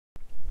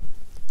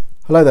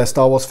Hello there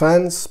Star Wars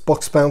fans,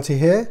 Box Bounty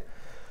here,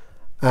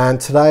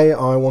 and today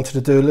I wanted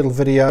to do a little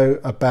video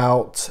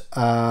about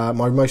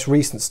my most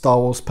recent Star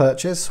Wars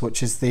purchase,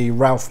 which is the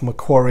Ralph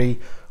McQuarrie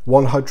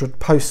 100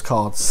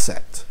 postcards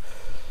set.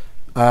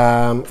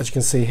 As you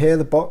can see here,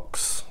 the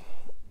box,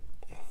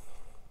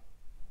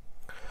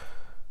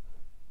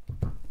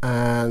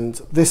 and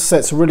this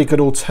set's a really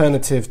good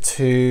alternative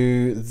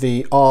to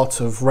the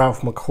Art of Ralph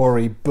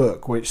McQuarrie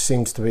book, which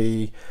seems to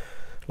be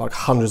like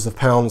hundreds of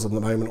pounds at the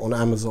moment on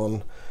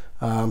Amazon.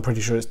 I'm pretty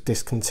sure it's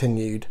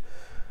discontinued.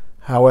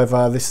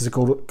 However, this is a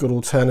good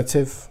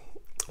alternative.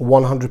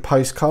 100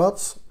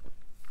 postcards,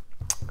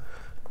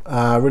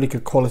 really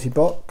good quality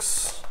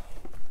box,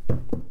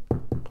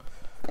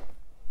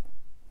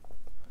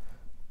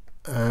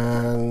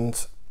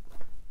 and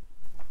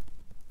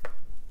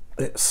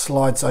it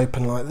slides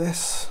open like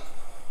this.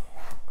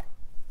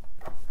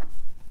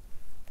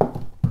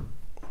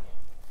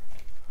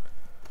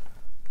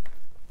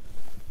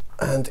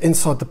 And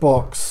inside the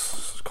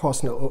box,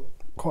 quite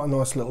a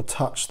nice little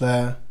touch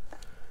there.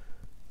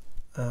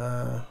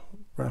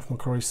 Ralph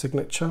McQuarrie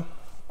signature.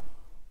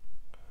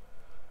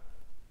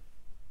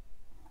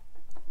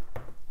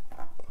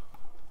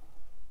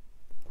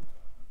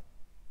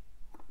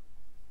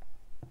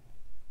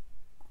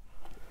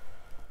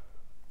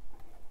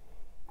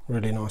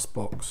 Really nice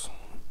box.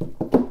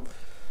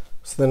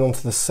 So then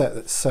onto the set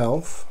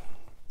itself.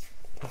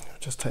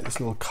 Just take this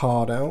little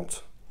card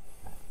out.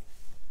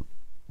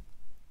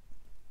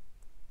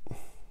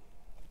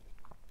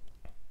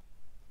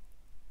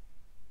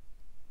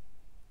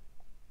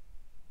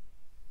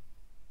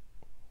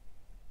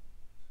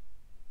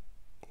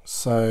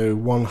 So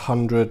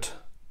 100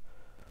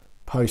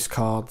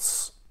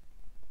 postcards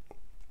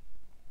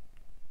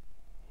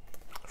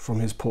from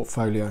his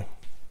portfolio.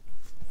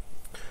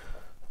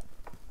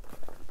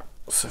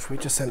 So if we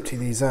just empty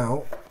these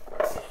out,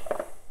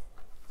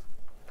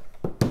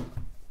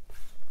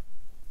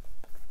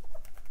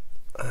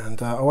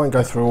 and I won't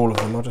go through all of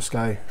them, I'll just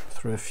go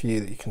through a few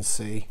that you can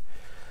see,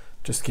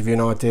 just to give you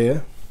an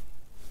idea.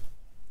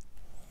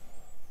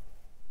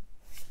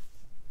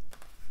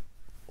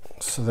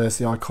 So there's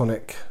the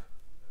iconic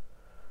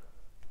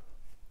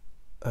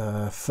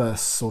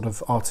first sort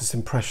of artist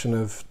impression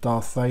of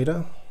Darth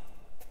Vader,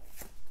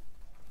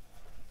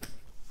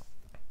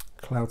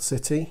 Cloud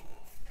City,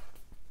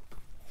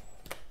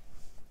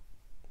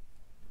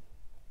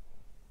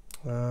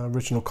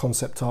 original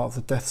concept art of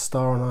the Death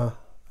Star on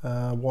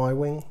a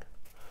Y-wing.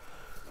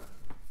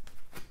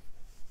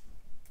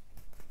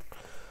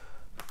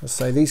 I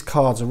say these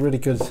cards are really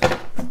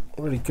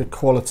good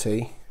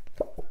quality.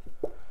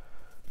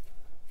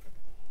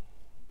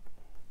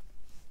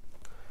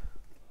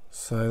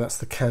 So that's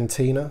the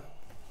Cantina,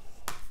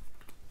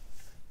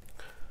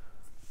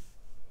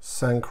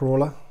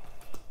 Sandcrawler.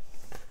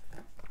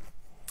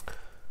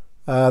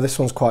 This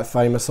one's quite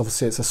famous.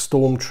 Obviously, it's a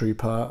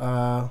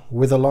stormtrooper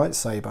with a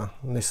lightsaber,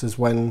 and this is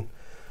when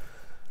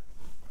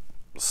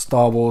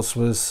Star Wars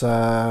was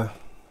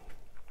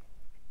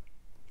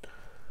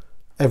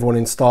everyone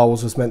in Star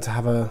Wars was meant to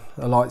have a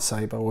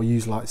lightsaber or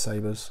use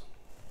lightsabers.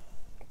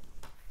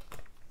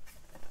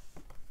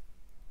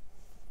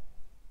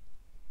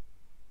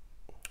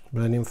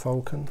 Millennium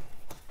Falcon.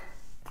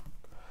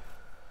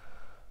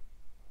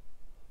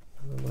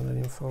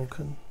 Millennium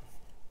Falcon.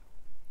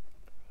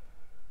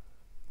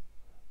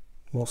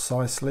 Mos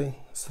Eisley,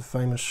 it's the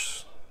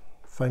famous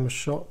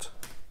shot.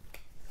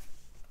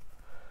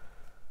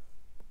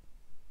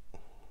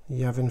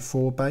 Yavin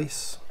 4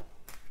 base.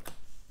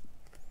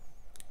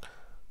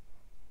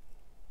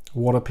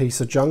 What a piece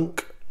of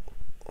junk.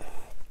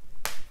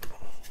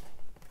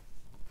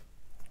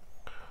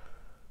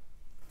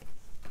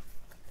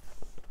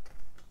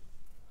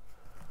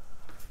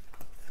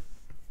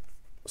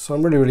 So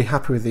I'm really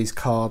happy with these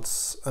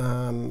cards.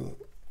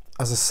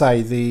 As I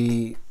say,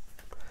 the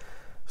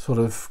sort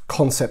of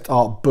concept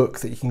art book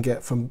that you can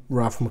get from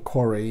Ralph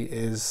McQuarrie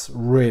is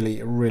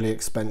really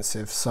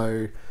expensive.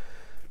 So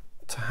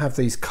to have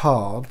these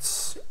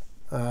cards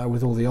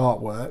with all the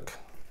artwork,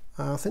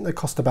 I think it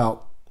costs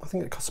about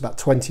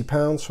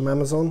 £20 from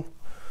Amazon.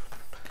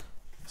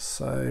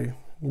 So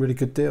really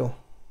good deal.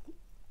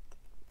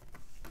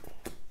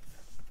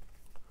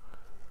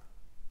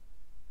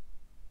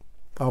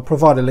 I'll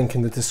provide a link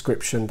in the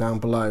description down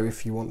below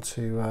if you want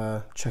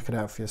to check it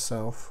out for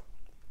yourself.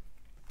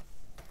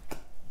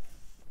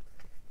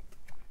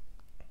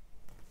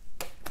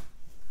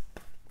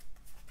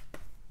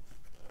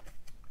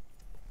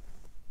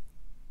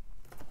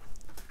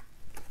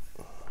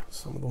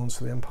 Some of the ones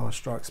for the Empire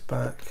Strikes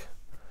Back.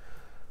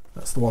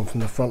 That's the one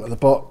from the front of the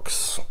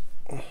box.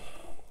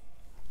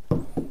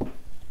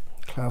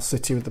 Cloud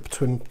City with the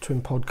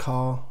twin pod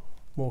car.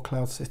 More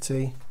Cloud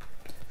City.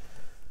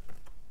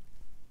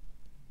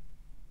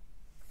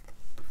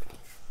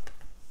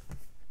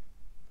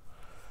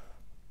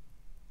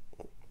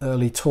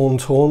 Early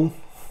Tauntaun.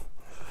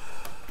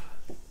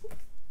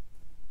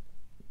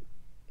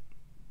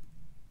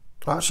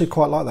 I actually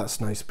quite like that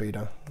snow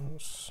speeder.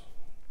 It's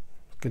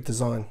good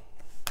design.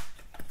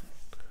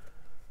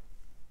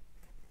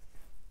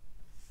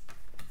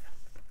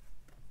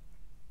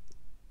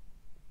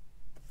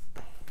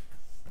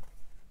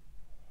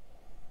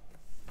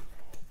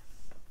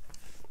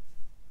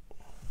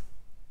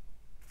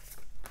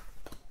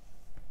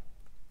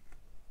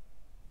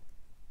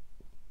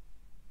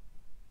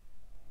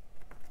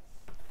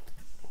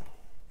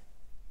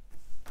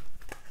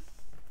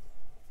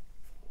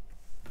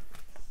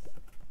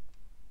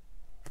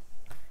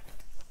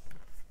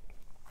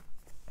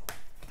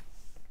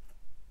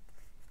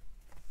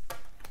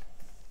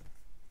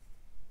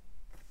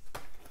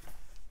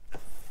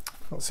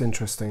 That's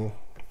interesting.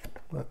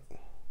 That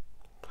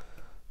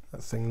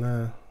thing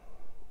there.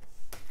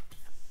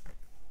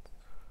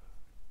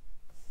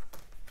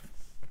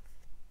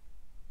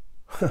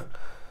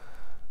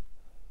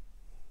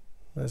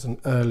 There's an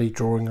early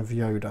drawing of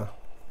Yoda.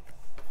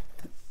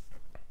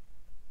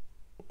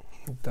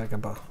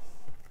 Dagobah.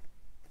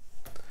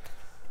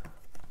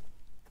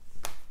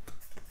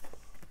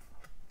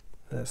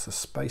 There's a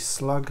space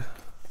slug.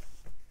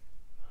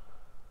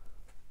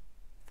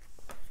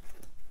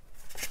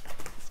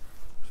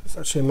 It's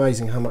actually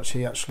amazing how much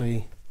he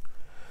actually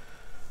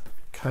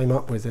came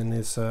up with in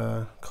his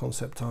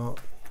concept art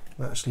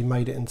that actually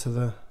made it into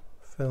the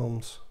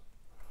films.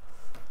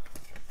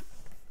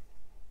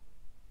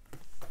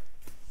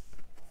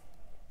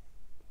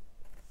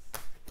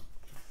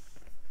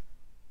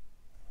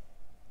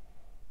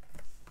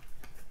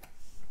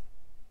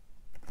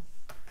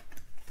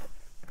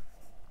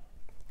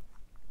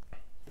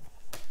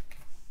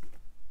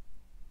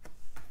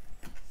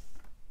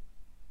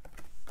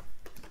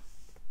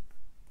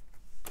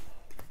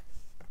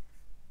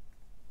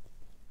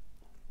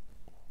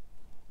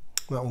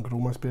 That one could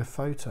almost be a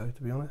photo,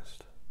 to be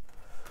honest.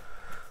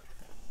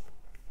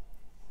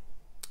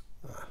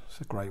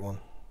 It's a great one.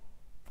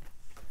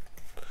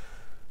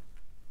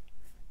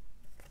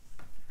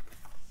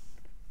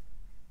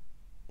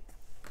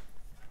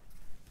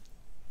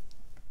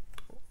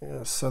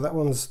 Yeah, so that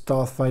one's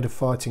Darth Vader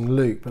fighting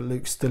Luke, but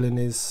Luke's still in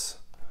his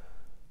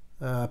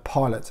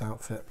pilot's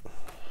outfit.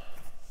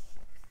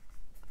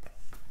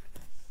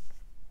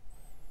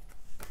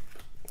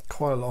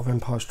 Quite a lot of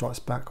Empire Strikes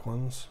Back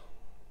ones.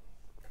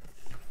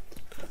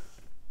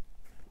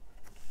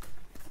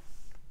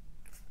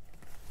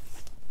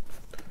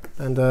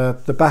 And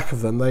the back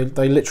of them,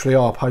 they literally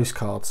are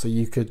postcards, so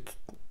you could,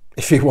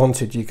 if you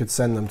wanted, you could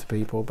send them to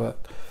people,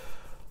 but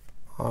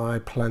I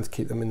plan to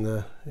keep them in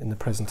the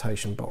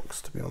presentation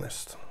box, to be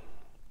honest.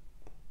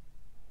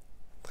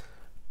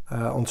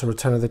 On to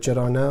Return of the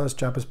Jedi now as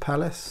Jabba's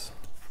palace.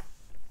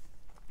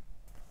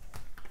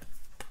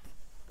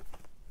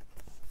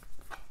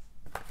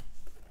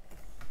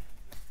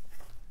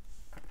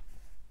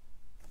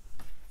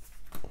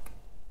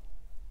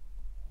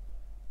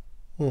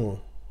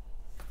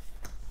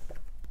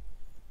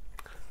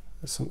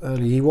 There's some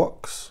early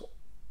Ewoks.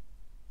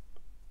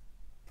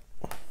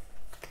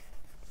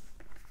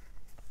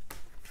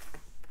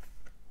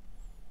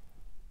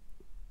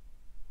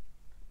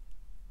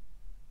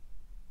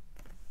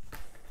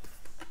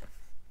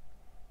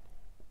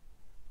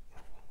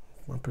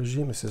 I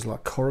presume this is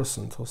like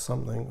Coruscant or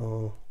something,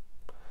 or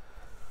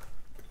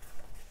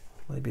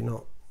maybe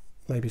not.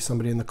 Maybe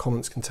somebody in the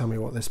comments can tell me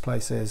what this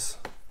place is.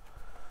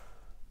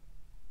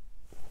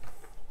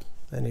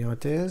 Any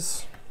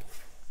ideas?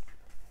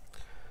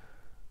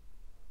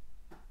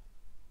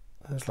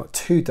 There's like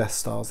two Death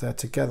Stars there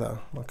together,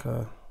 like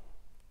a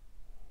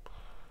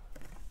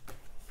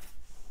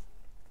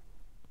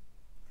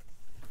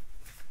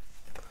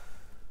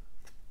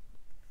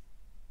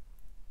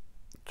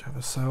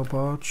Jabba sail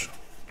barge.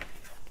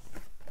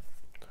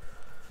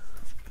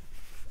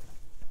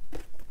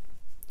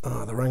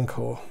 Ah, the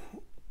Rancor.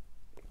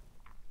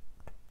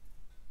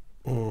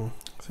 I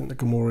think the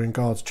Gamorrean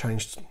Guards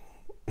changed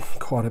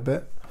quite a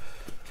bit.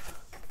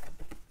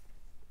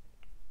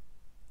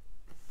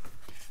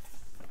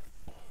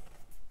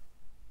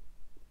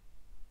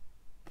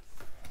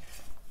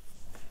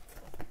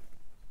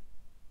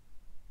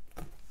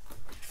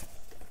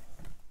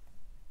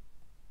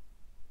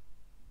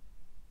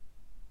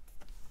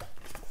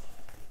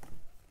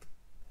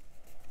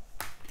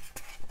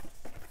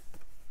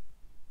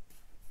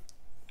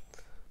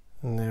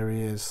 And there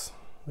he is,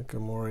 the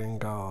Gamorrean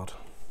Guard.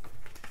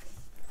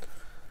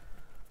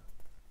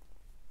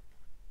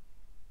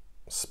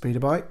 Speeder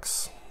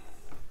bikes.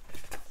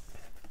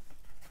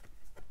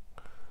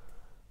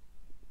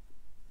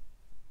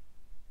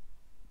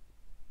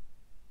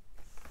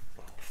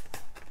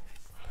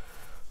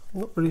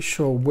 I'm not really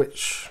sure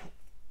which,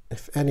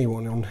 if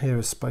anyone on here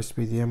is supposed to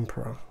be the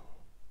Emperor.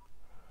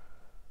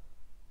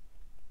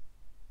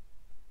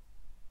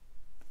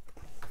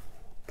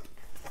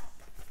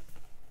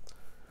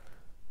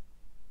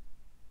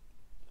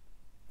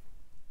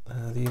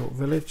 The York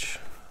Village.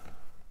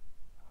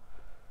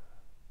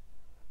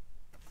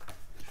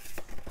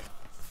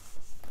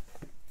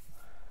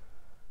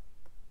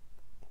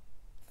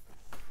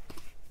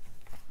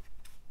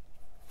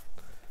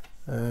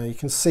 You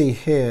can see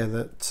here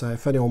that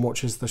if anyone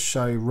watches the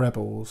show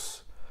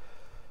Rebels,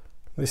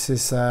 this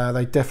is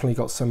they definitely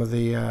got some of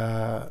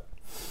the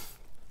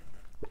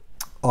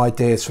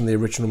ideas from the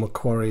original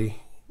McQuarrie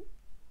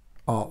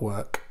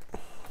artwork.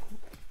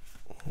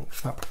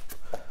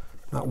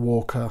 That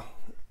walker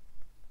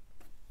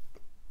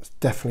is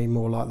definitely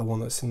more like the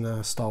one that's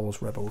in Star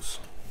Wars Rebels.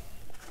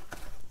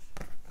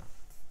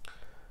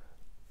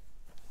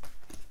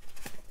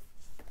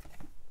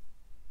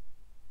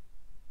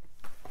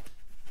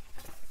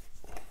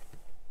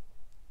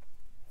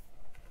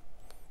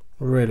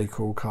 Really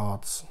cool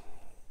cards.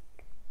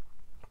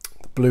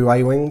 The blue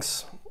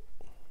A-wings.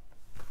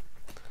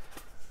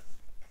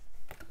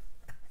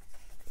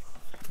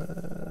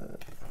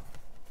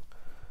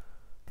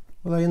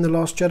 Were they in The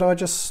Last Jedi?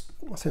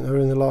 I think they were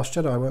in The Last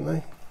Jedi, weren't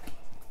they?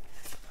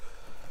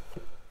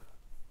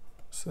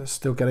 So they're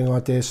still getting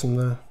ideas from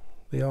the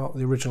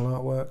original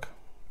artwork.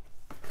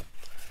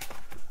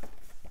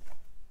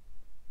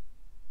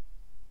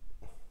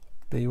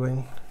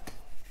 B-Wing.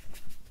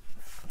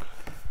 A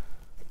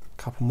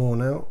couple more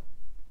now.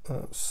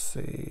 Let's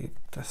see,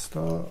 Death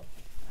Star.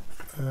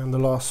 And the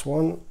last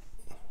one,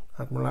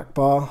 Admiral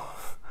Akbar.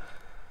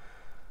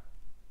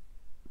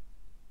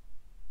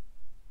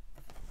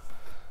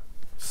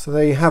 So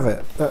there you have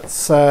it.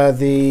 That's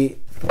the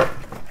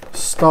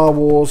Star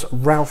Wars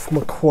Ralph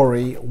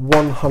McQuarrie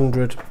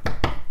 100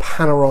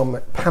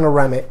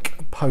 panoramic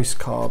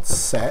postcards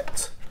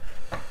set.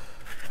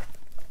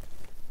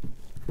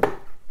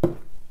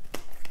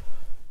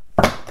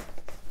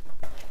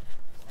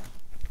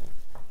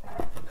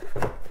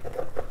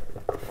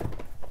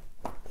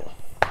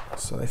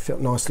 So they fit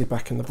nicely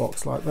back in the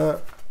box like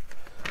that.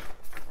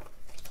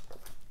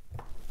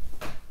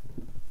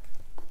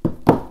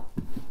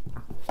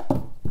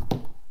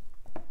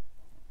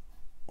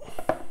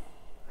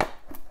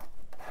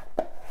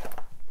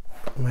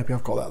 Maybe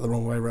I've got that the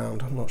wrong way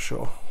around, I'm not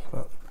sure,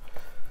 but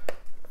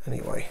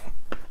anyway.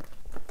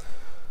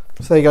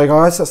 So there you go,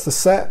 guys, that's the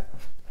set.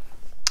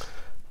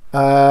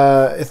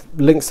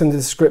 Links in the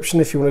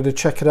description if you wanted to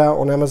check it out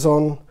on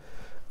Amazon.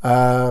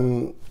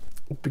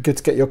 It'd be good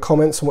to get your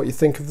comments on what you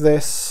think of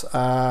this.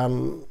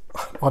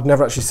 I'd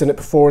never actually seen it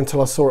before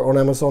until I saw it on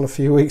Amazon a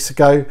few weeks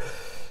ago,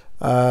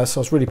 so I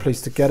was really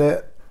pleased to get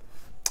it.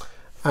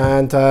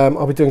 And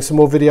I'll be doing some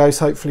more videos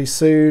hopefully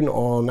soon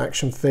on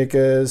action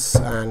figures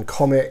and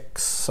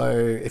comics, so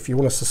if you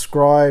want to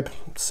subscribe,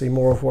 see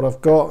more of what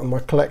I've got in my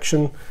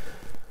collection,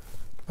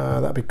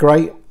 that'd be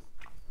great.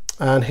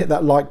 And hit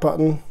that like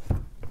button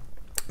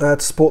to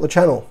support the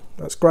channel.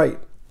 That's great.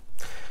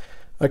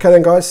 Okay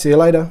then guys, see you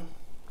later.